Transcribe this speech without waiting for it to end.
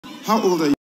How old are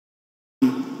you?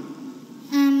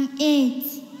 8.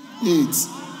 8.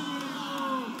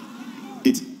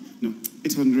 8. No,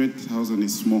 800,000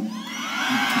 is small.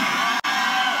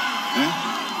 Eh?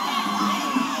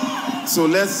 So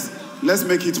let's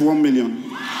make it 1 million.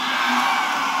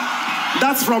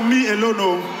 That's from me alone,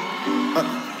 oh.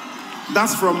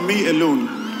 That's from me alone.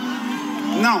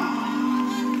 Now.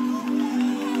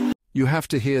 You have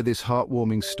to hear this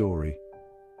heartwarming story.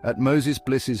 At Moses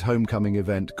Bliss's homecoming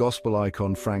event, gospel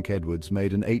icon Frank Edwards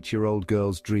made an 8-year-old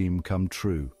girl's dream come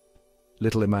true.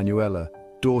 Little Emanuela,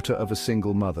 daughter of a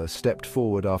single mother, stepped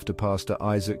forward after Pastor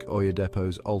Isaac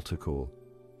Oyedepo's altar call.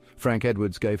 Frank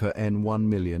Edwards gave her $1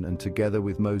 million and together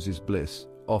with Moses Bliss,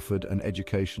 offered an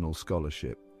educational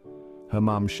scholarship. Her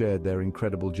mum shared their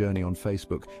incredible journey on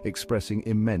Facebook, expressing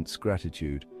immense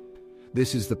gratitude.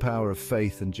 This is the power of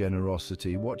faith and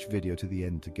generosity. Watch video to the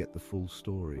end to get the full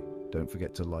story. Don't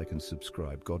forget to like and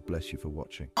subscribe. God bless you for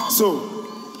watching. So,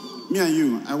 me and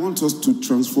you, I want us to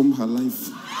transform her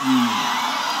life.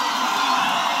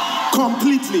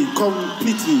 Completely.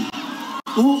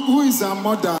 Who is her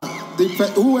mother?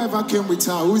 Whoever came with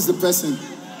her, who is the person?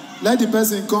 Let the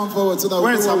person come forward so that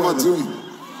we know what we're doing.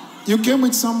 You came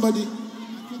with somebody.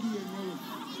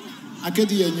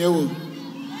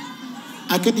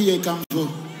 Akedi Kamfo.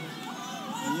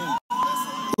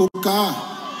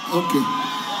 Okay.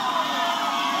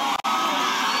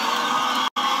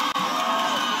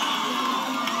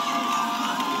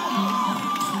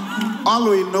 All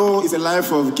we know is a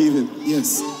life of giving.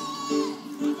 Yes.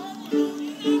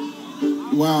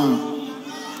 Wow.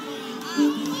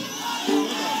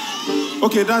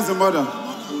 Okay, that's the mother.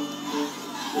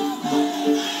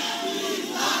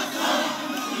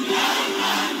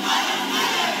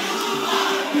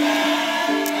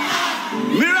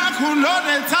 Miracle, Lord,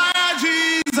 entire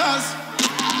Jesus.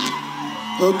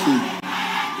 Okay.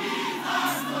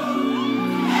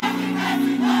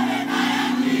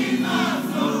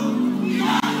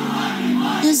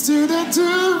 It's to the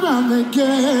tomb of the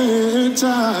gate.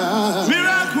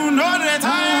 Miracle, Lord,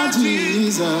 entire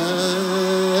Jesus.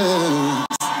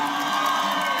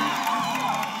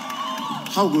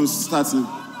 How goes starting?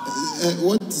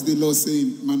 What is the Lord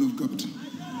saying, man of God?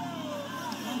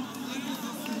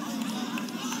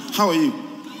 How are you?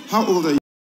 How old are you?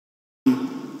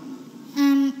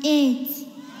 8.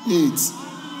 8.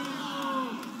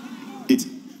 8.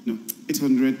 No,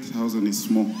 800,000 is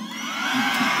small.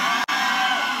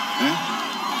 Eh?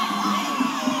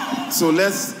 So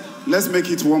let's make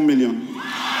it 1 million.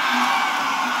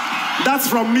 That's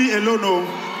from me alone, oh.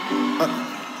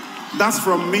 That's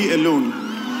from me alone.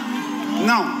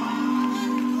 Now,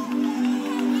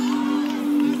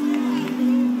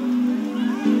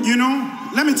 you know,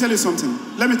 let me tell you something.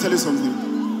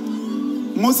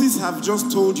 Moses have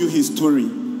just told you his story.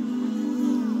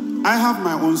 I have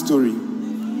my own story.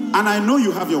 And I know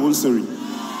you have your own story.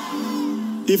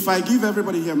 If I give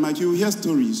everybody here, Mike, you will hear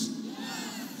stories.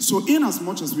 So in as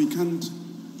much as we can't,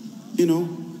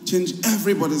 change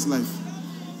everybody's life,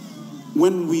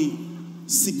 when we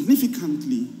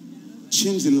significantly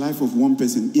change the life of one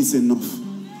person, it's enough.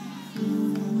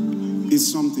 It's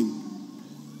something.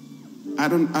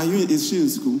 Is she in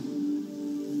school?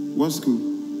 What school?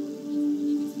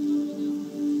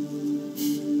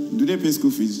 Do they pay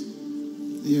school fees?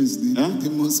 Yes, they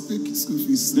must pay school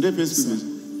fees. Do they pay school fees?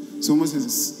 So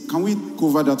Moses, can we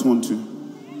cover that one too?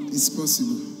 It's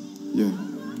possible. Yeah.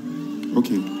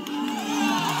 Okay.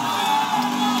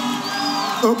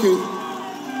 Okay.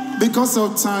 Because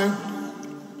of time,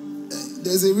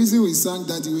 there's a reason we sang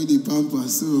that way they pamper,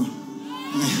 so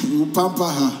we'll pamper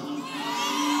her.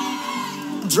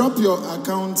 Drop your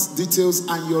account details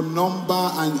and your number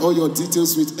and all your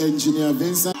details with Engineer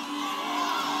Vincent.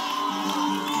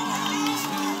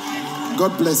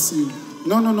 God bless you.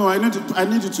 No. I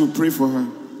need you to pray for her.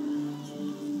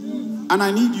 And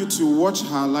I need you to watch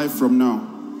her life from now.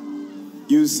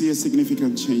 You'll see a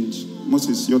significant change.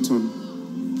 Moses, your turn.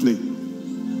 Play.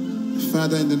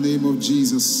 Father, in the name of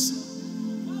Jesus,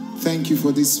 thank you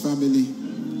for this family.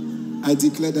 I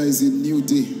declare there is a new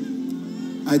day.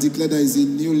 I declare there is a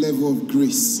new level of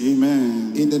grace.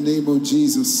 Amen. In the name of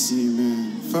Jesus.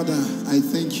 Amen. Father, I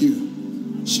thank you.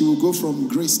 She will go from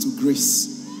grace to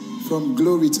grace, from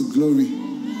glory to glory.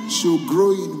 She will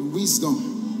grow in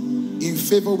wisdom, in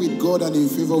favor with God and in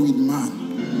favor with man.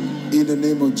 In the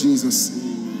name of Jesus.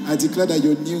 I declare that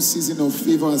your new season of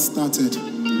favor has started.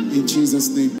 In Jesus'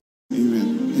 name.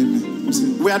 Amen.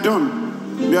 Amen. We are done.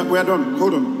 We are done.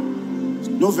 Hold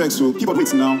on. No vex. So keep on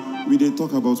waiting now. We didn't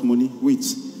talk about money. Wait.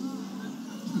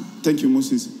 Thank you,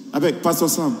 Moses. I beg, Pastor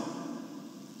Sam.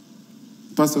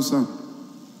 Pastor Sam.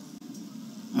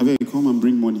 I beg, come and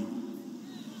bring money.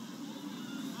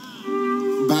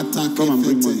 Come and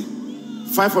bring money.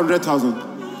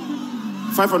 500,000.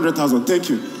 500,000. Thank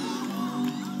you.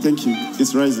 Thank you.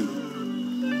 It's rising.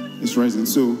 It's rising.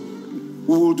 So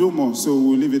we will do more. So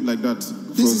we'll leave it like that.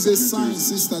 This is a sign,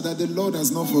 sister, that the Lord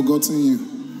has not forgotten you.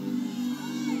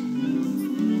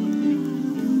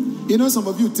 You know, some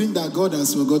of you think that God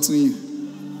has forgotten you.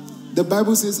 The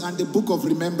Bible says, and the book of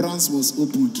remembrance was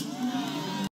opened.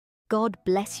 God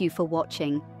bless you for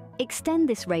watching. Extend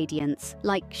this radiance,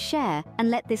 like, share, and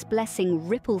let this blessing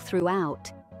ripple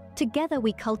throughout. Together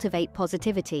we cultivate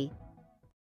positivity.